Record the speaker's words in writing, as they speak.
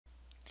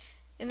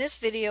In this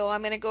video,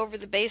 I'm going to go over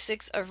the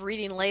basics of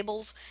reading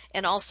labels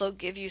and also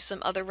give you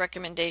some other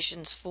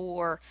recommendations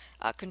for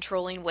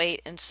controlling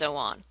weight and so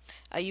on.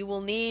 You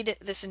will need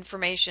this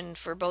information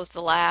for both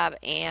the lab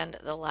and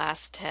the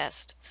last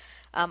test.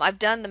 I've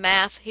done the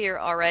math here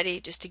already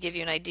just to give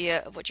you an idea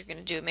of what you're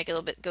going to do, make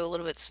it go a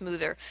little bit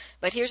smoother.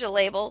 But here's a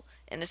label,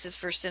 and this is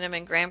for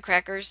cinnamon graham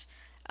crackers.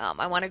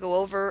 I want to go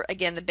over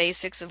again the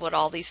basics of what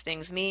all these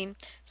things mean,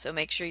 so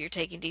make sure you're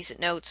taking decent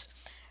notes.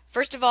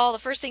 First of all, the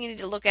first thing you need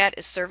to look at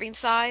is serving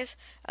size.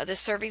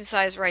 This serving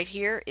size right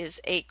here is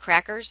 8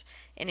 crackers,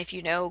 and if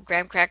you know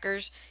graham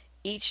crackers,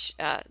 each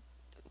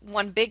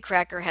one big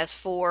cracker has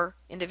 4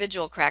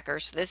 individual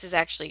crackers, so this is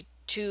actually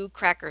 2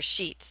 cracker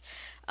sheets.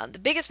 The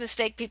biggest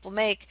mistake people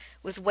make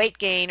with weight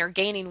gain or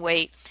gaining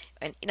weight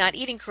and not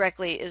eating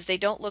correctly is they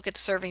don't look at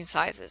serving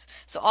sizes.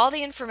 So all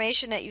the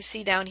information that you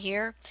see down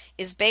here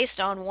is based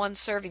on one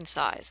serving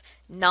size,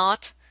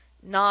 not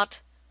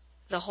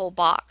the whole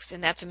box,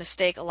 and that's a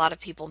mistake a lot of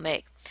people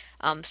make.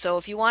 So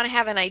if you want to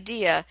have an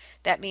idea,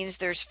 that means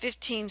there's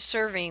 15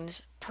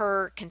 servings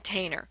per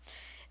container.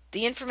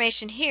 The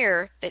information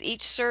here that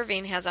each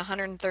serving has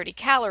 130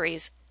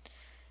 calories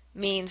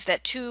means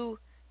that 2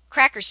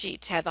 cracker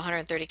sheets have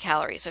 130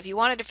 calories. So if you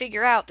wanted to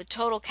figure out the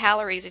total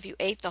calories if you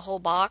ate the whole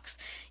box,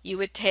 you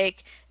would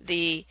take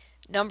the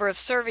number of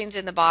servings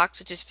in the box,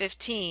 which is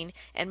 15,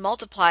 and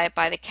multiply it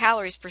by the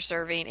calories per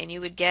serving, and you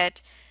would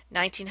get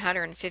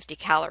 1950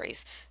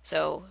 calories.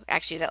 So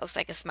actually that looks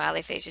like a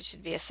smiley face. It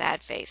should be a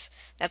sad face.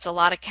 That's a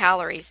lot of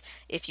calories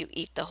if you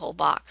eat the whole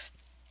box.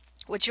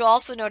 What you'll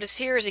also notice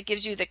here is it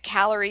gives you the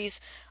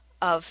calories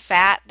of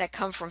fat that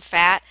come from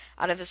fat.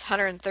 Out of this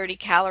 130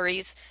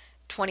 calories,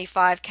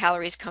 25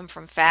 calories come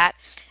from fat.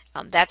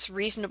 That's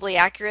reasonably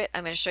accurate.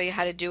 I'm going to show you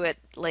how to do it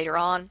later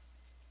on.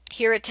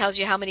 Here it tells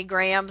you how many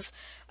grams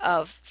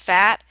of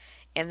fat,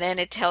 and then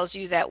it tells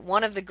you that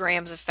one of the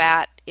grams of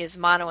fat is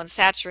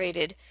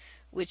monounsaturated,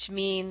 which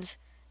means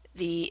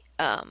there's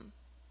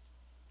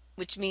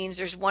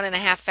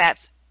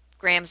 1.5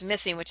 grams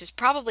missing, which is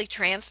probably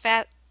trans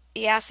fatty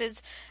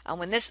acids.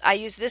 When I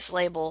use this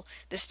label,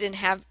 this didn't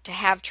have to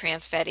have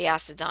trans fatty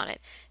acids on it.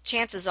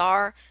 Chances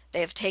are they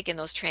have taken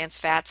those trans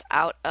fats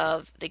out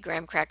of the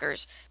graham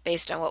crackers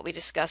based on what we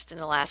discussed in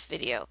the last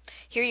video.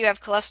 Here you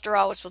have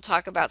cholesterol, which we'll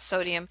talk about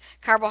sodium.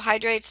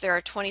 Carbohydrates, there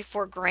are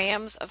 24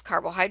 grams of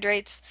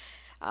carbohydrates.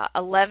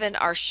 11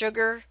 are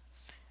sugar.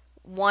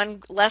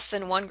 Less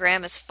than 1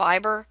 gram is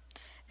fiber.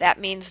 That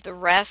means the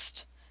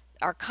rest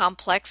are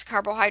complex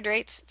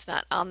carbohydrates. It's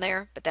not on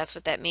there, but that's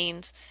what that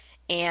means.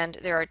 And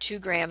there are 2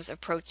 grams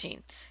of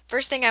protein.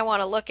 First thing I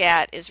want to look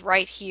at is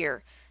right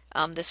here,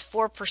 this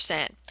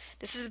 4%.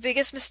 This is the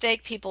biggest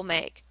mistake people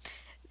make.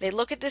 They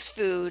look at this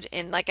food,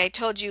 and like I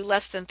told you,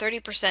 less than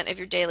 30% of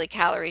your daily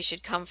calories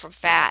should come from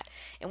fat.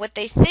 And what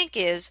they think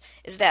is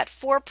that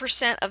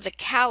 4% of the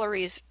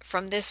calories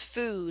from this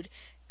food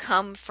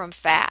come from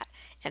fat.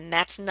 And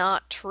that's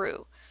not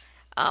true.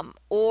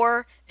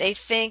 Or they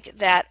think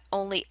that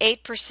only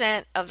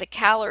 8% of the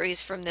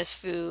calories from this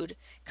food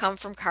come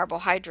from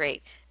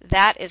carbohydrate.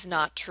 That is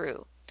not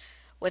true.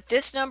 What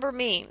this number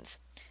means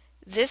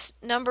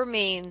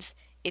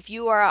if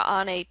you are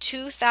on a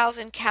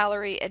 2,000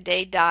 calorie a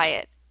day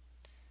diet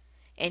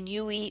and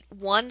you eat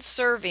 1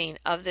 serving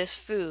of this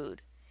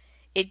food,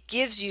 it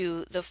gives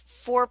you the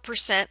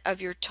 4%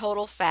 of your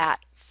total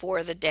fat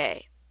for the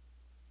day.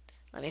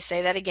 Let me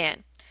say that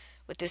again.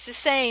 What this is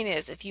saying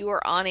is if you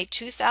are on a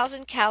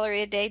 2,000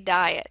 calorie a day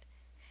diet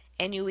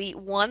and you eat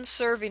 1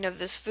 serving of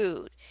this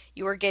food,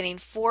 you are getting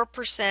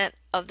 4%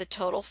 of the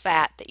total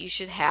fat that you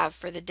should have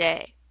for the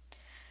day.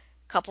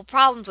 Couple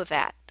problems with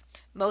that.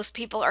 Most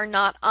people are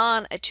not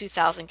on a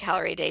 2,000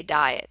 calorie a day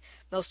diet.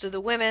 Most of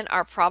the women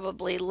are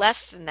probably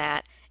less than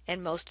that,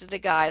 and most of the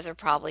guys are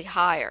probably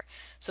higher.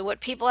 So what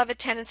people have a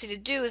tendency to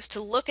do is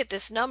to look at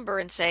this number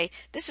and say,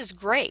 this is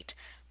great.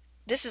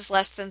 This is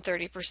less than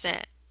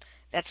 30%.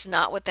 That's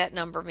not what that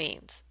number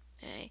means.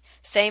 Okay?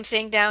 Same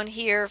thing down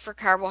here for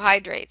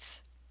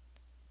carbohydrates.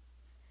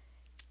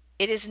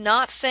 It is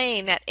not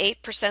saying that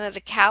 8% of the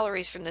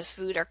calories from this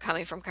food are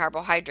coming from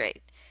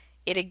carbohydrate.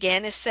 It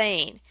again is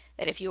saying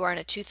that if you are on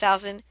a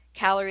 2,000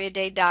 calorie a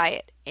day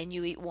diet and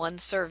you eat 1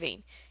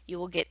 serving, you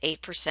will get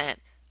 8%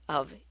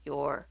 of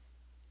your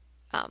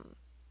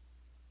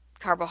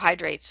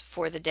carbohydrates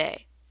for the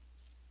day.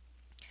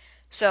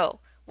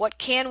 So, what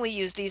can we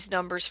use these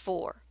numbers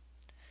for?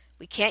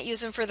 We can't use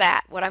them for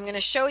that. What I'm going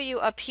to show you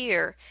up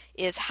here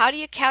is how do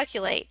you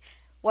calculate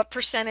what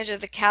percentage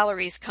of the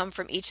calories come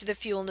from each of the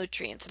fuel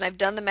nutrients. And I've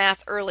done the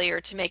math earlier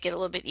to make it a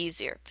little bit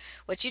easier.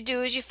 What you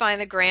do is you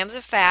find the grams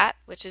of fat,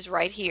 which is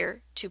right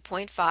here,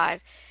 2.5.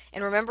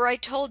 And remember I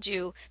told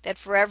you that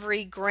for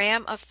every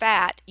gram of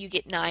fat you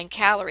get 9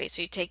 calories.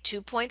 So you take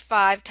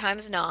 2.5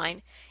 times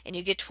 9 and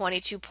you get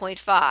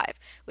 22.5,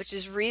 which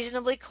is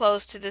reasonably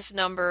close to this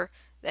number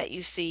that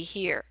you see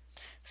here.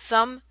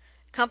 Some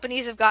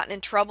companies have gotten in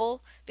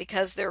trouble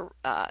because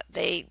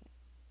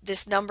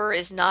this number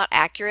is not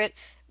accurate.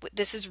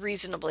 This is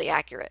reasonably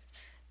accurate.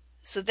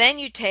 So then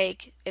you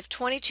take, if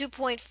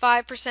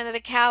 22.5% of the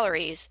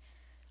calories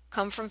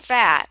come from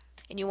fat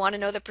and you want to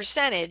know the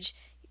percentage,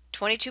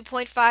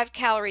 22.5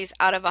 calories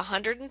out of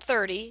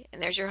 130,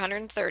 and there's your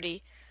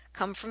 130,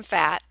 come from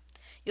fat,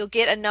 you'll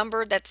get a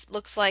number that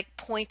looks like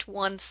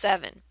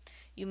 0.17.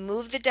 You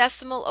move the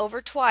decimal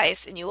over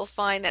twice and you will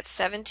find that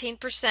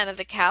 17% of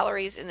the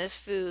calories in this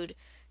food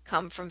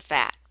come from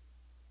fat.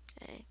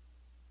 Okay.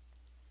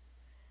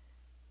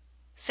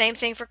 Same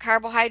thing for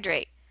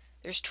carbohydrate.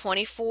 There's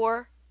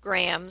 24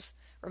 grams.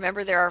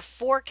 Remember, there are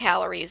 4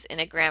 calories in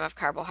a gram of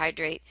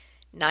carbohydrate.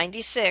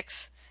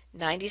 96.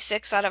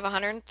 96 out of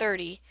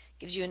 130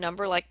 gives you a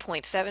number like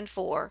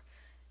 0.74.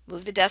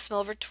 Move the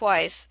decimal over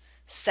twice.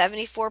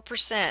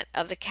 74%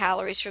 of the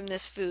calories from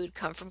this food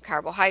come from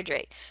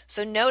carbohydrate.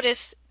 So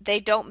notice they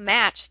don't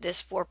match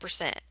this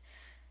 4%.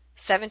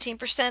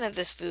 17% of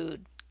this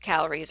food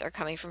calories are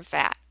coming from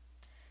fat.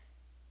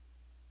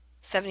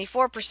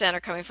 74% are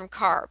coming from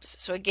carbs.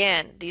 So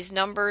again, these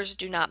numbers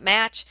do not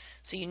match,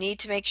 so you need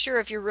to make sure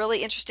if you're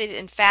really interested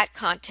in fat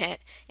content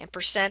and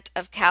percent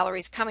of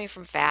calories coming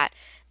from fat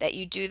that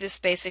you do this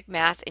basic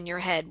math in your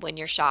head when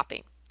you're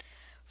shopping.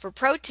 For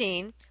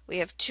protein, we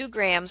have 2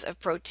 grams of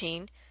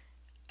protein.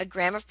 A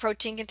gram of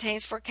protein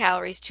contains 4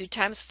 calories. 2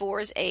 times 4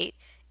 is 8.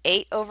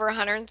 8 over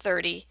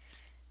 130,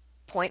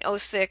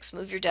 0.06,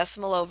 move your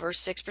decimal over,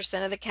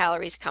 6% of the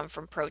calories come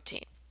from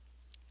protein.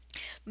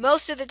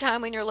 Most of the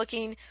time when you're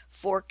looking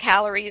for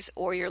calories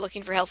or you're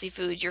looking for healthy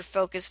foods, you're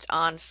focused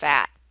on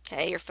fat.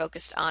 Okay, you're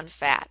focused on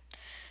fat.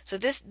 So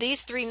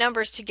these 3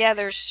 numbers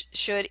together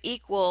should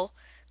equal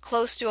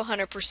close to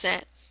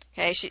 100%.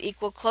 Okay, should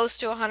equal close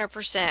to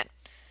 100%.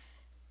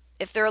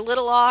 If they're a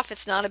little off,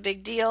 it's not a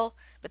big deal,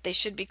 but they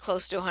should be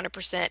close to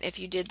 100% if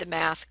you did the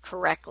math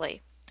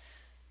correctly.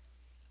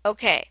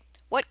 Okay,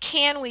 what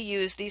can we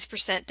use these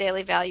percent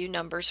daily value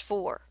numbers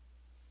for?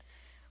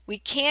 We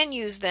can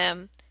use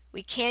them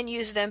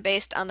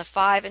based on the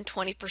 5 and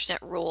 20%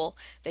 rule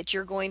that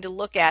you're going to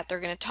look at. They're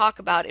going to talk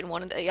about in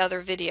one of the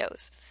other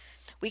videos.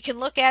 We can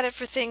look at it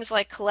for things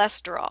like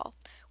cholesterol.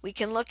 We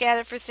can look at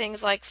it for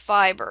things like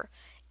fiber.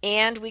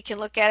 And we can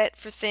look at it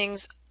for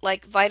things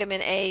like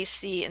vitamin A,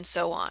 C, and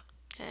so on.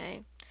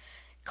 Okay.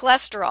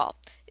 Cholesterol.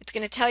 It's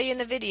going to tell you in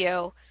the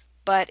video,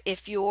 but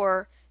if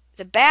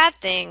the bad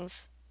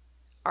things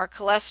are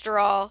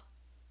cholesterol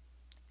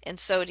and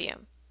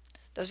sodium.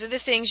 Those are the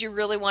things you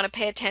really want to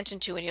pay attention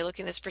to when you're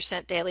looking at this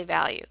percent daily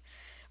value.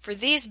 For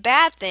these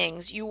bad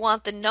things, you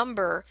want the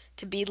number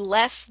to be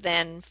less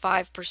than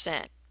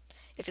 5%.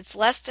 If it's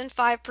less than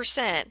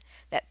 5%,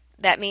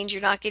 that means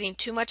you're not getting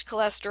too much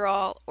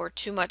cholesterol or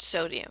too much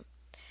sodium.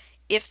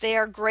 If they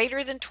are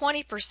greater than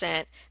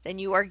 20%, then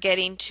you are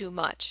getting too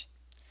much.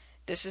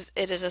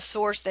 It is a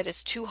source that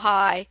is too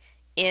high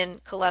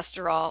in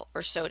cholesterol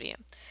or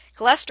sodium.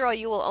 Cholesterol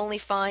you will only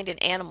find in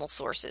animal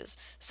sources,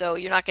 so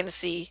you're not going to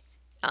see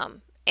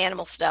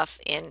animal stuff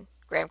in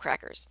graham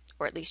crackers,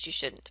 or at least you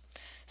shouldn't.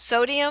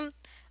 Sodium,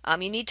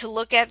 you need to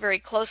look at very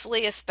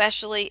closely,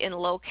 especially in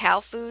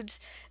low-cal foods.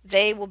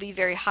 They will be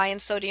very high in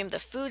sodium. The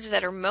foods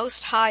that are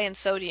most high in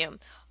sodium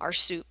are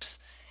soups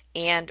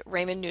and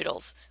ramen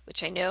noodles,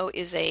 which I know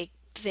is a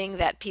thing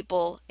that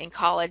people in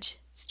college,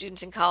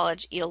 students in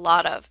college, eat a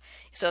lot of.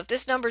 So if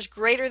this number is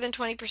greater than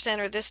 20%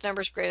 or this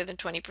number is greater than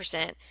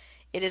 20%,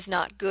 it is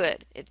not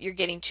good. You're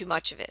getting too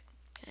much of it.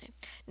 Okay.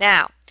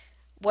 Now,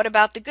 what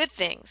about the good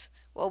things?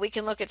 Well, we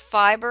can look at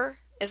fiber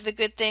as the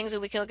good things,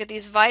 and we can look at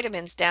these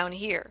vitamins down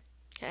here.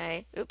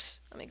 Okay, oops,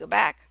 let me go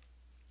back.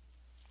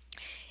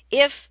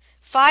 If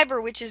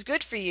fiber, which is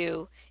good for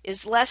you,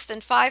 is less than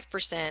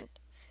 5%,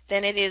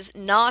 then it is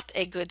not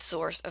a good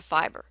source of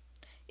fiber.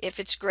 If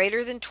it's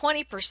greater than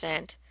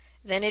 20%,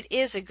 then it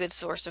is a good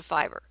source of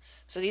fiber.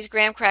 So these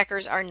graham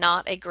crackers are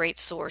not a great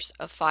source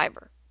of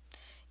fiber.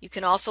 You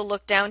can also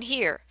look down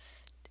here.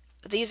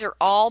 These are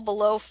all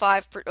below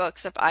 5,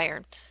 except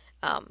iron.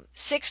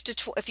 6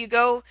 to if you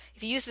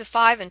use the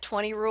 5 and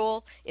 20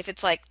 rule, if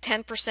it's like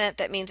 10%,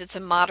 that means it's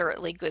a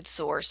moderately good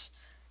source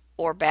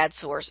or bad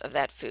source of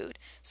that food.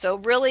 So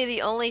really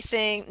the only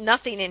thing,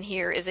 nothing in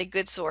here is a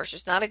good source.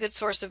 It's not a good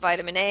source of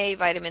vitamin A,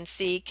 vitamin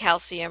C,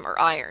 calcium, or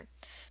iron,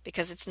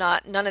 because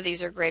none of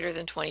these are greater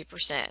than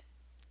 20%.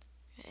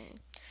 Okay.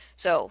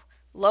 So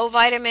low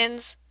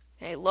vitamins,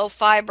 okay, low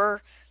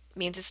fiber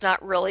means it's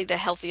not really the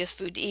healthiest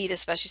food to eat,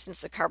 especially since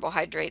the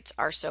carbohydrates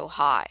are so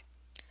high.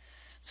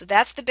 So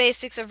that's the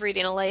basics of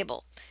reading a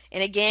label.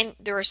 And again,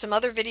 there are some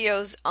other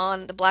videos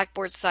on the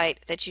Blackboard site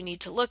that you need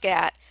to look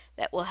at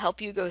that will help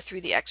you go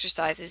through the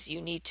exercises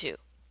you need to.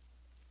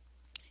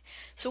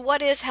 So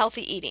what is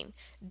healthy eating?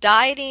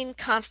 Dieting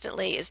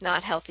constantly is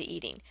not healthy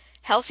eating.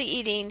 Healthy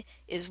eating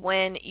is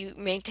when you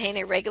maintain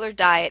a regular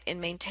diet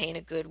and maintain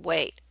a good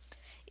weight.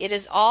 It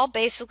is all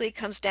basically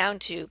comes down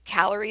to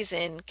calories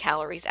in,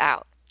 calories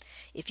out.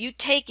 If you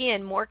take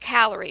in more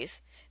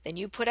calories than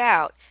you put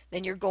out,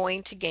 then you're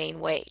going to gain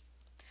weight.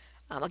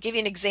 I'll give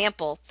you an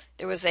example.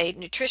 There was a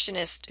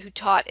nutritionist who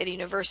taught at a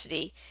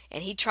university,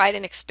 and he tried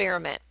an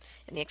experiment.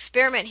 And the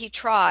experiment he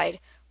tried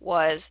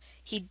was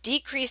he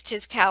decreased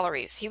his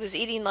calories. He was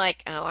eating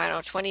like, I don't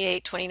know,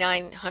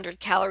 2,900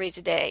 calories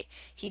a day.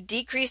 He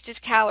decreased his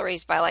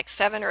calories by like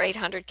 700 or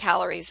 800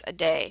 calories a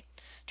day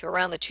to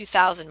around the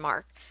 2,000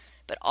 mark.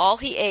 But all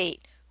he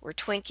ate were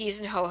Twinkies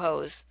and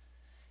Ho-Hos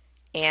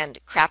and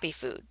crappy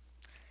food.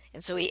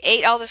 And so he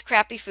ate all this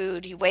crappy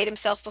food. He weighed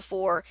himself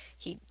before.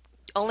 He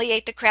only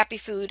ate the crappy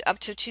food up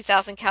to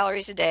 2,000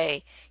 calories a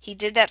day. He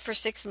did that for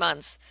 6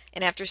 months.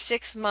 And after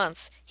 6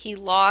 months, he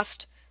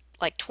lost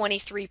like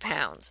 23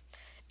 pounds.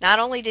 Not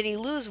only did he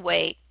lose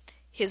weight,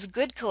 his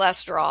good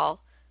cholesterol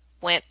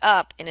went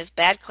up and his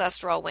bad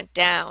cholesterol went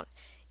down.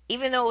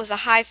 Even though it was a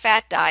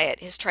high-fat diet,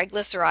 his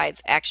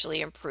triglycerides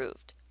actually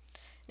improved.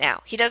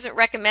 Now, he doesn't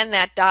recommend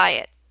that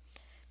diet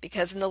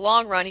because in the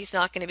long run, he's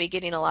not going to be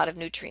getting a lot of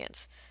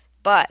nutrients.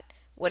 But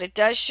what it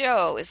does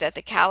show is that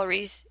the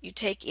calories you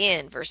take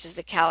in versus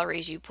the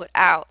calories you put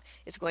out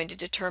is going to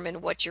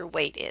determine what your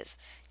weight is.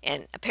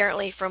 And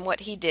apparently from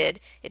what he did,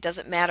 it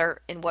doesn't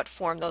matter in what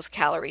form those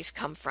calories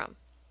come from.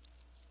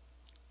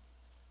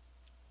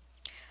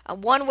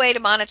 One way to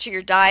monitor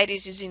your diet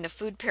is using the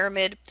food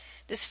pyramid.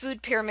 This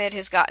food pyramid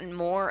has gotten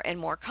more and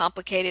more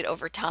complicated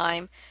over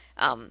time.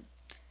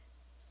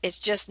 It's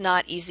just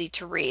not easy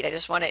to read. I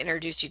just want to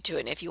introduce you to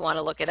it. And if you want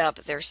to look it up,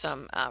 there's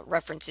some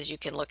references you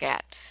can look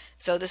at.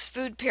 So this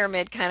food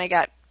pyramid kind of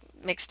got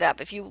mixed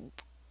up. If you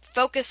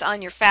focus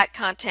on your fat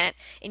content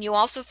and you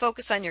also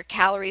focus on your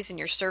calories and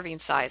your serving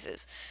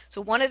sizes.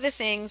 So one of the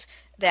things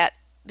that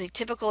the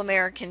typical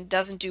American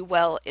doesn't do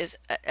well is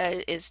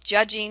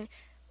judging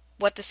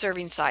what the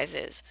serving size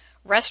is.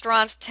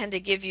 Restaurants tend to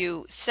give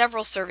you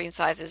several serving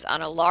sizes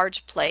on a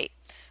large plate.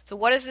 So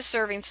what is the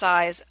serving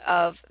size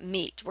of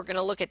meat? We're going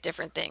to look at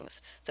different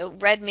things. So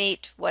red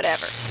meat,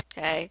 whatever.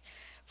 Okay.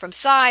 From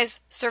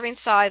size, serving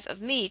size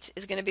of meat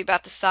is going to be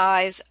about the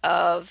size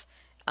of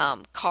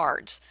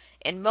cards.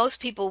 And most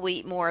people will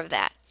eat more of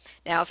that.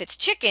 Now if it's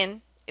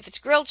chicken, if it's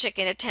grilled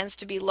chicken, it tends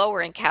to be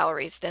lower in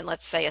calories than,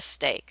 let's say, a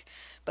steak.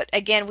 But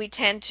again, we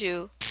tend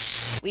to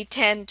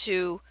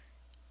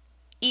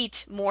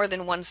eat more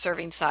than one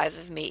serving size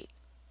of meat.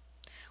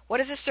 What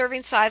is a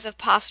serving size of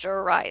pasta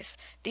or rice?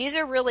 These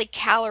are really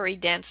calorie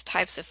dense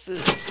types of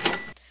foods.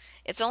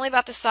 It's only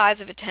about the size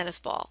of a tennis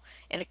ball,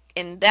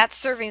 and that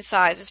serving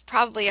size is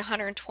probably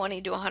 120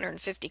 to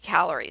 150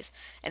 calories,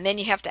 and then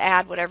you have to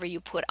add whatever you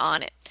put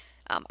on it.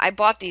 I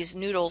bought these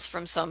noodles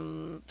from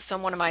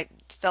one of my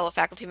fellow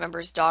faculty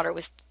members' daughter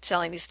was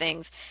selling these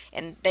things,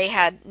 and they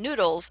had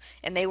noodles,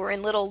 and they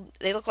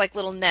look like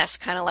little nests,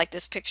 kind of like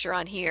this picture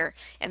on here,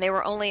 and they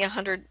were only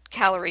 100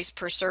 calories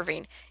per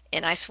serving,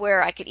 and I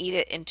swear I could eat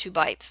it in 2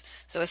 bites.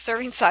 So a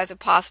serving size of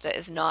pasta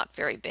is not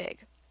very big.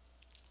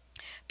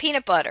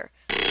 Peanut butter.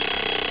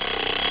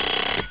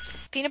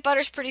 Peanut butter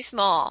is pretty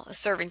small, a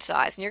serving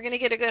size, and you're going to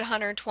get a good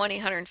 120,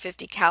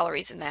 150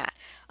 calories in that.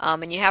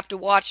 And you have to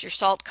watch your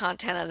salt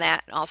content on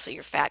that and also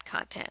your fat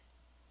content.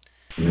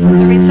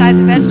 Serving size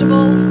of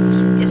vegetables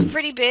is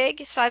pretty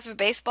big, size of a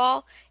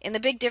baseball, and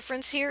the big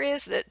difference here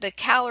is that the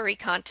calorie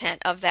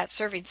content of that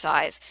serving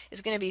size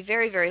is going to be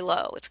very, very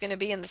low. It's going to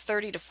be in the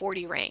 30 to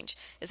 40 range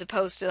as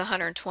opposed to the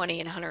 120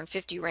 and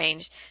 150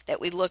 range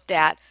that we looked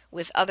at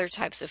with other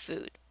types of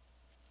food.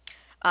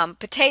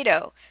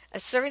 Potato. A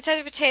serving size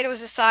of potato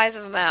is the size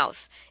of a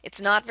mouse. It's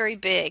not very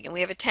big, and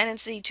we have a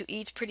tendency to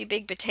eat pretty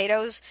big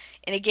potatoes.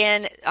 And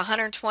again,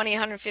 120,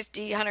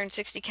 150,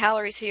 160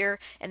 calories here,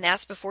 and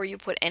that's before you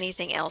put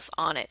anything else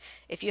on it.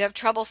 If you have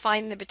trouble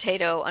finding the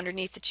potato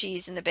underneath the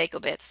cheese and the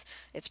Bacon Bits,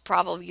 it's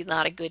probably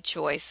not a good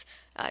choice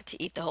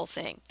to eat the whole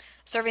thing.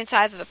 Serving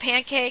size of a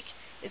pancake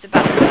is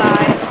about the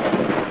size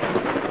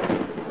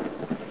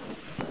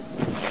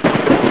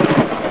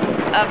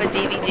of a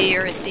DVD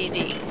or a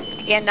CD.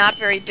 Again, not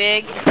very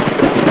big.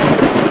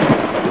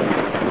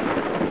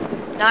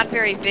 Not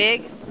very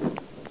big.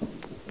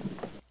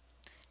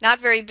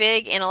 Not very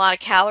big and a lot of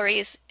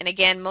calories. And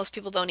again, most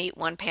people don't eat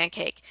one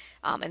pancake.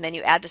 And then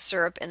you add the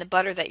syrup and the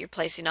butter that you're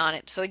placing on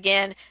it. So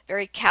again,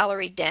 very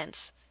calorie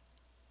dense.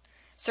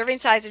 Serving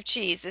size of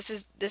cheese.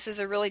 This is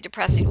a really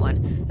depressing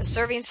one. The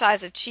serving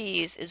size of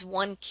cheese is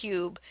 1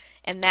 cube,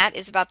 and that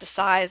is about the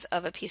size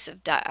of a piece of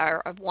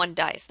one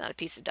dice, not a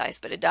piece of dice,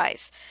 but a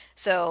dice.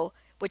 So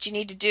what you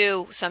need to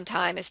do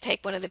sometime is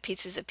take one of the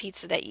pieces of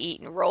pizza that you eat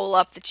and roll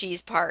up the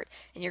cheese part,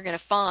 and you're going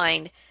to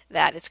find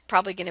that it's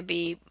probably going to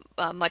be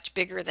much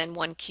bigger than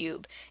 1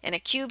 cube. And a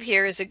cube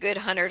here is a good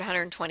 100,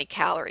 120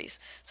 calories.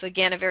 So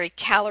again, a very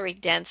calorie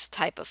dense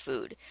type of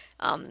food.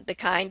 The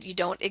kind you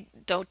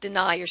don't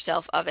deny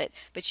yourself of it,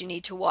 but you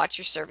need to watch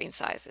your serving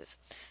sizes.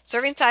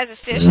 Serving size of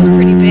fish is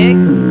pretty big.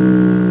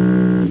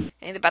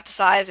 And about the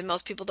size, and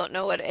most people don't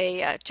know what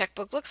a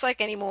checkbook looks like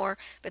anymore,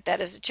 but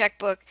that is a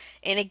checkbook.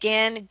 And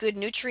again, good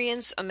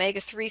nutrients,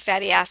 omega-3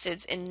 fatty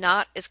acids, and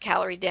not as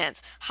calorie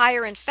dense.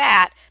 Higher in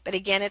fat, but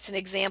again, it's an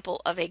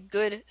example of a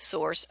good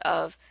source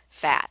of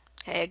fat.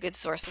 Okay, a good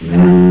source of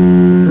fat.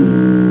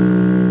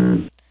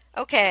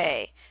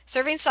 Okay,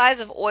 serving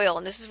size of oil,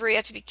 and this is where you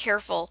have to be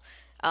careful.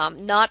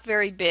 Not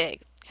very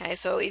big. Okay,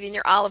 so even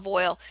your olive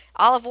oil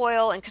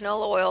and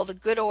canola oil, the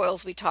good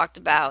oils we talked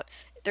about,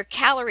 they're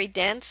calorie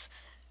dense.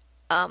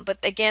 But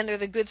again, they're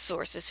the good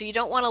sources. So you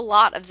don't want a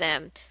lot of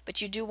them, but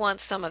you do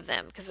want some of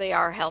them because they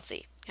are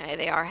healthy. Okay,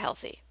 they are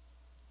healthy.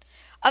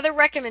 Other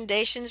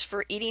recommendations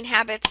for eating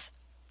habits.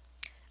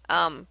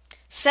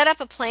 Set up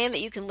a plan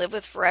that you can live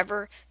with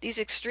forever. These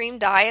extreme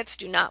diets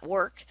do not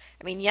work.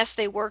 I mean, yes,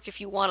 they work if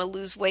you want to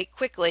lose weight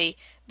quickly,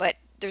 but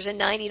there's a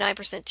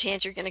 99%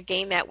 chance you're going to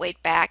gain that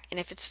weight back. And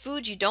if it's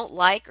food you don't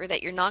like or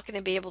that you're not going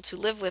to be able to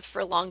live with for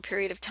a long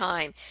period of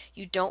time,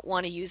 you don't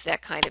want to use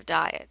that kind of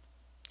diet.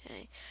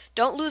 Okay.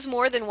 Don't lose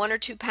more than 1 or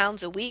 2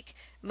 pounds a week.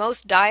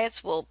 Most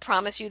diets will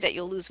promise you that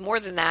you'll lose more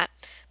than that.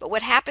 But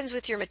what happens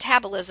with your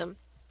metabolism,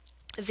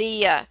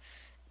 the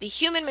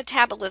human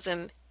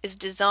metabolism is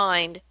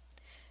designed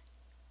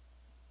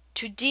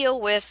to deal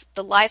with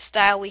the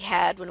lifestyle we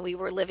had when we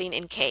were living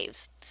in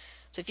caves.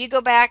 So if you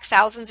go back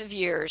thousands of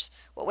years,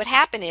 what would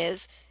happen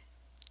is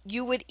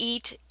you would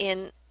eat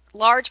in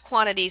large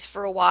quantities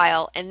for a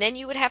while, and then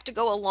you would have to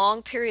go a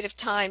long period of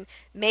time,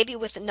 maybe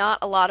with not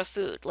a lot of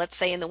food, let's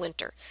say in the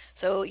winter.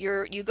 So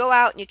you go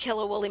out and you kill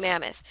a woolly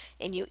mammoth,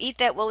 and you eat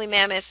that woolly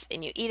mammoth,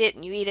 and you eat it,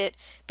 and you eat it,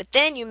 but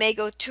then you may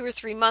go 2 or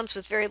 3 months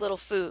with very little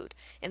food.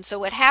 And so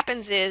what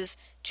happens is,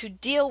 to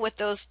deal with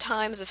those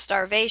times of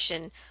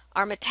starvation,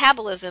 our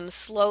metabolism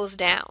slows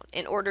down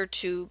in order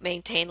to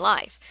maintain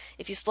life.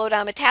 If you slow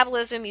down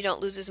metabolism, you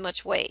don't lose as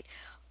much weight.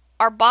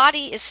 Our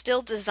body is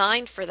still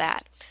designed for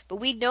that, but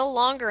we no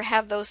longer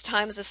have those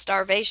times of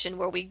starvation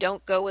where we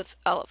don't go with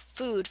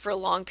food for a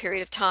long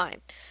period of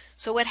time.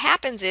 So what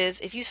happens is,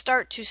 if you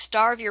start to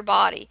starve your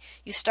body,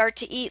 you start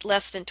to eat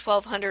less than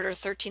 1,200 or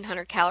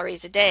 1,300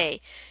 calories a day,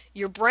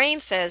 your brain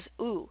says,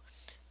 ooh,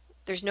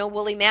 there's no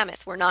woolly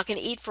mammoth, we're not going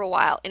to eat for a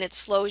while, and it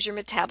slows your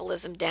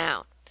metabolism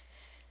down.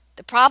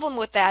 The problem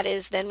with that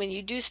is then when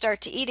you do start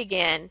to eat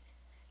again,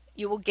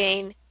 you will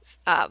gain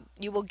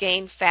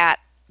fat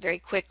very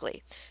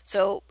quickly.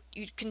 So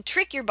you can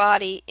trick your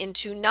body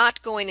into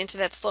not going into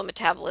that slow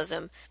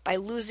metabolism by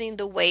losing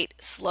the weight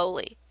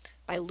slowly.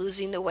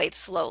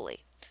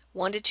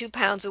 1 to 2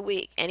 pounds a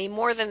week. Any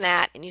more than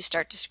that, and you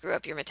start to screw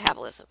up your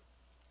metabolism.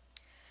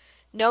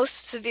 No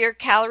severe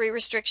calorie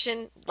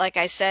restriction. Like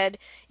I said,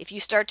 if you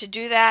start to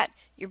do that,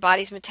 your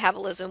body's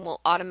metabolism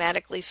will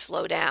automatically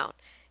slow down.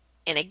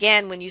 And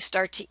again, when you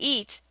start to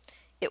eat,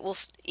 it will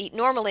eat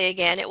normally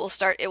again. It will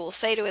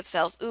say to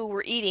itself, ooh,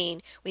 we're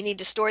eating. We need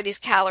to store these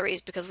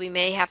calories because we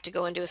may have to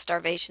go into a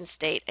starvation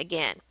state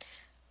again.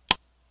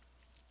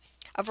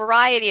 A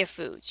variety of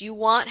foods. You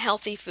want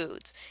healthy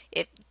foods.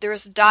 If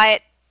there's a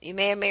diet you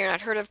may or may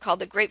not heard of called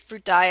the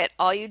grapefruit diet,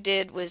 all you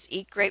did was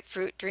eat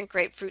grapefruit, drink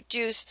grapefruit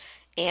juice,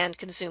 and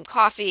consume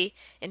coffee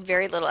and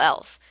very little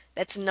else.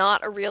 That's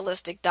not a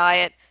realistic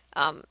diet.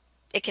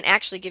 It can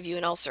actually give you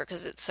an ulcer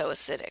because it's so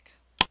acidic.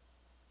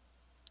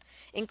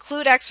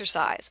 Include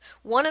exercise.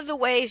 One of the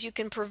ways you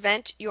can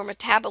prevent your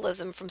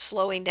metabolism from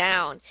slowing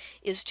down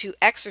is to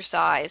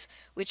exercise,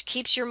 which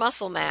keeps your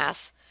muscle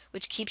mass,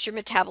 which keeps your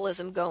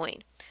metabolism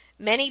going.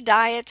 Many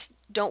diets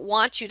don't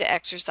want you to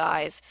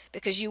exercise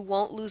because you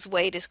won't lose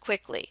weight as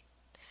quickly.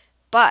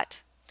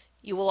 But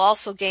you will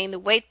also gain the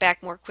weight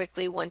back more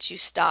quickly once you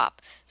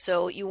stop.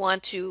 So you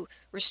want to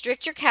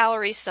restrict your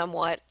calories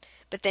somewhat,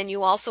 but then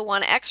you also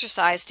want to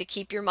exercise to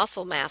keep your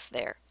muscle mass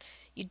there.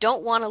 You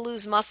don't want to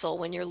lose muscle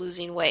when you're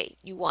losing weight.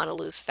 You want to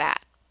lose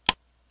fat.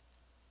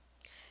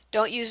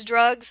 Don't use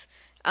drugs.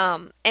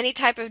 Any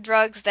type of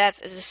drugs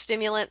that's as a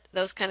stimulant,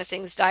 those kind of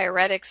things,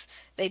 diuretics,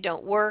 they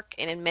don't work,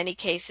 and in many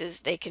cases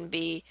they can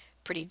be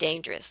pretty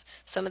dangerous.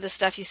 Some of the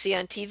stuff you see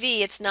on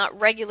TV, it's not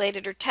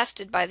regulated or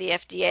tested by the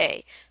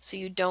FDA, so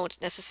you don't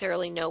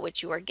necessarily know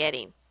what you are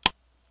getting.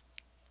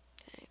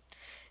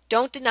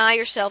 Don't deny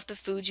yourself the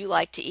foods you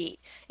like to eat.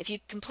 If you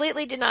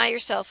completely deny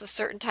yourself of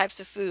certain types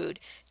of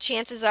food,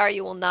 chances are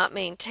you will not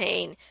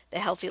maintain the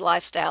healthy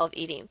lifestyle of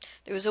eating.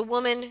 There was a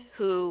woman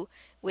who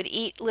would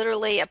eat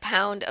literally a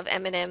pound of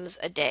M&Ms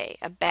a day,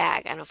 a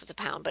bag, I don't know if it's a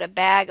pound, but a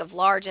bag of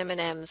large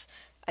M&Ms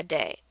a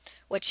day.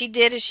 What she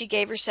did is she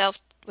gave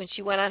herself, when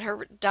she went on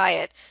her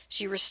diet,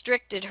 she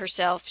restricted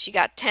herself. She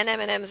got 10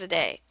 M&Ms a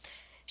day.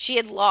 She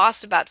had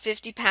lost about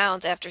 50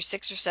 pounds after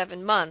 6 or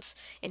 7 months,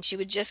 and she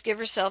would just give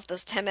herself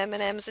those 10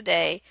 M&Ms a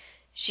day.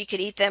 She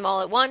could eat them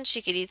all at once.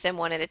 She could eat them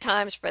one at a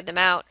time, spread them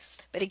out.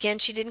 But again,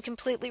 she didn't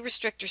completely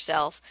restrict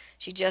herself.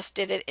 She just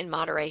did it in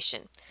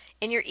moderation.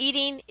 And your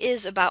eating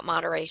is about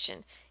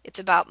moderation. It's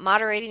about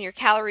moderating your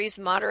calories,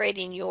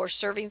 moderating your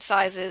serving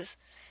sizes,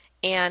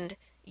 and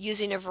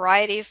using a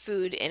variety of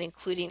food and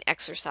including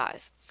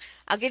exercise.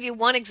 I'll give you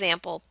one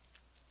example.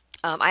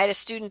 I had a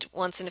student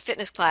once in a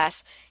fitness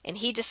class, and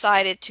he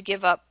decided to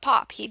give up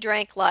pop. He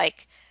drank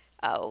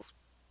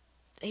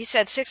he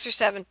said 6 or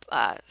 7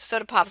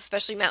 soda pops,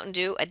 especially Mountain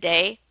Dew, a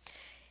day.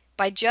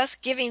 By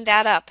just giving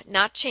that up,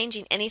 not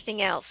changing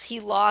anything else, he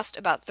lost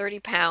about 30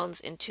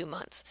 pounds in 2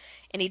 months.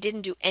 And he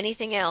didn't do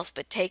anything else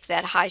but take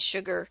that high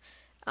sugar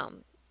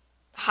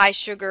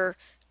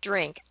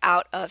drink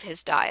out of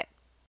his diet.